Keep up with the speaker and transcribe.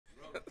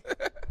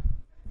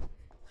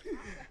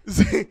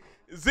Z1079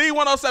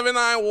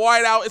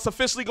 Whiteout. It's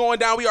officially going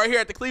down. We are here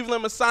at the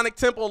Cleveland Masonic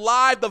Temple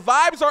live. The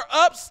vibes are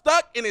up,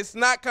 stuck, and it's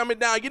not coming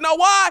down. You know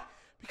why?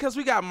 Because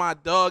we got my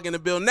dog in the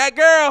building. That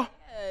girl.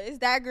 Yeah, it's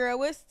that girl.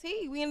 What's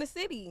T? We in the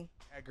city.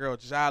 ThatGirl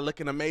Jah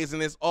looking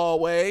amazing as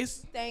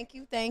always. Thank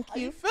you, thank you. How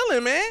you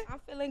feeling, man? I'm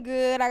feeling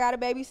good. I got a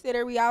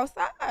babysitter. We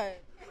outside.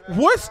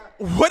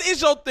 What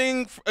is your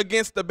thing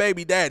against the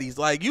baby daddies?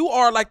 Like you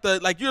are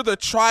you're the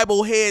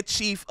tribal head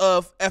chief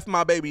of F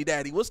my baby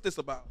daddy. What's this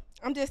about?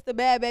 I'm just a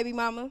bad baby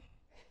mama.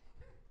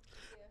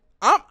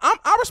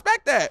 I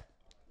respect that.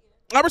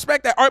 I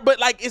respect that. All right, but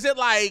like, is it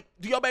like,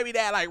 do your baby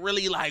dad like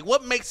really like,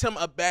 what makes him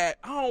a bad?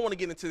 I don't want to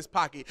get into this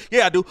pocket.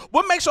 Yeah, I do.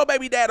 What makes your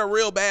baby dad a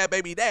real bad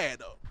baby dad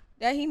though?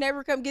 That he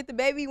never come get the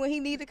baby when he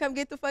need to come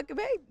get the fucking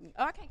baby.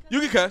 Oh, I can't cuss. You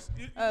can cuss.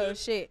 Oh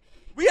shit.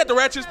 We at the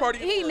ratchetest party.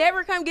 He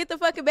never come get the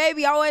fucking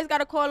baby. I always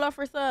gotta call off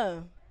for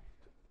some.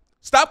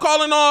 Stop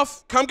calling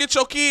off. Come get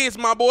your kids,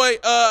 my boy.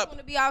 I want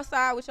to be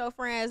outside with your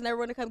friends. Never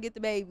want to come get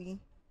the baby.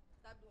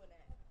 Stop doing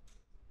that.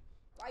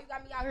 Why you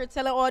got me out here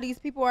telling all these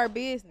people our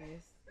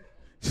business?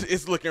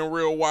 It's looking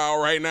real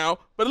wild right now.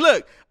 But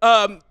look,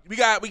 we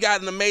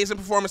got an amazing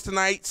performance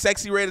tonight.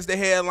 Sexy Red is the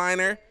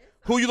headliner.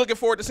 Who you looking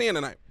forward to seeing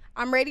tonight?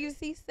 I'm ready to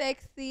see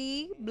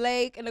Sexy,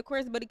 Blake, and of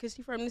course Buddy because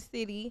she's from the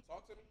city.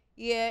 Talk to me.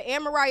 Yeah,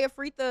 and Mariah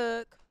Free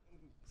Thug.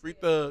 Free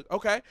Thug.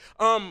 Okay.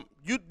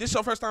 This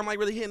your first time like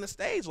really hitting the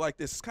stage like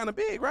this. It's kind of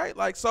big, right?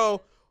 Like,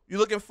 so you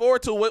looking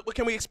forward to what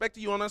can we expect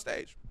of you on that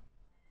stage?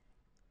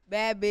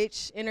 Bad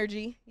bitch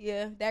energy.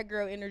 Yeah, that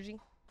girl energy.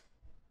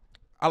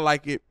 I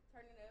like it.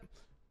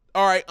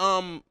 All right.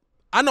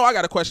 I know I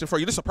got a question for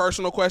you. This is a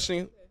personal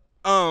question.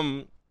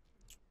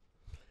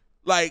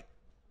 Like,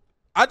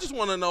 I just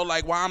want to know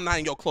like why I'm not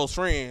in your close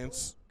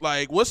friends.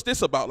 Like, what's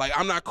this about? Like,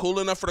 I'm not cool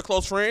enough for the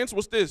close friends.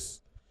 What's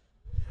this?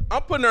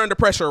 I'm putting her under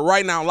pressure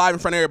right now, live in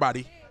front of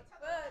everybody.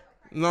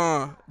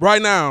 Nah,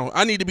 right now.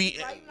 I need to be.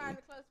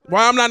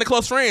 Why I'm not in the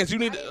close friends? You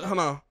need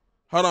to.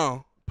 Hold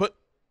on.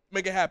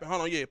 Make it happen.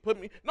 Hold on. Yeah, put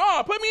me in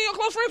your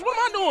close friends. What am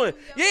I doing?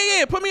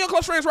 Yeah. Put me in your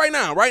close friends right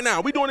now. Right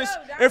now. We doing this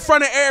in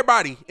front of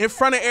everybody. In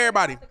front of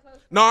everybody.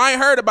 No, I ain't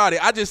heard about it.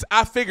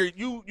 I figured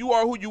you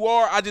are who you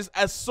are. I just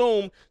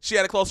assumed she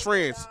had a close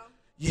friends.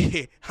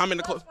 Yeah, I'm in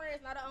the close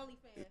friends, not only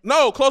fans.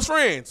 No, close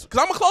friends. Cause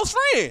I'm a close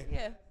friend.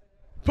 Yeah.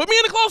 Put me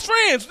in the close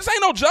friends. This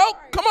ain't no joke.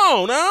 Come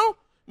on now.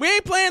 We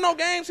ain't playing no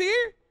games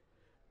here.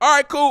 All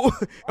right, cool.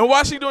 And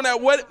while she doing that,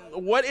 what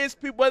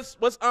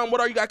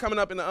are you got coming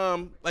up in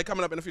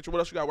the future? What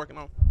else you got working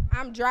on?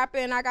 I'm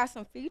dropping. I got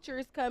some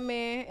features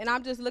coming, and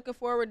I'm just looking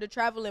forward to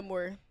traveling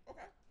more.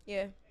 Okay.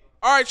 Yeah.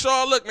 All right,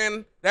 y'all. Look,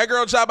 man,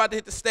 ThatGirl Jah about to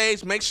hit the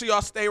stage. Make sure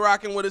y'all stay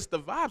rocking with us. The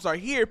vibes are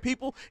here,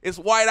 people. It's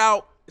white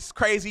out. It's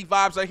crazy.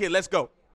 Vibes are here. Let's go.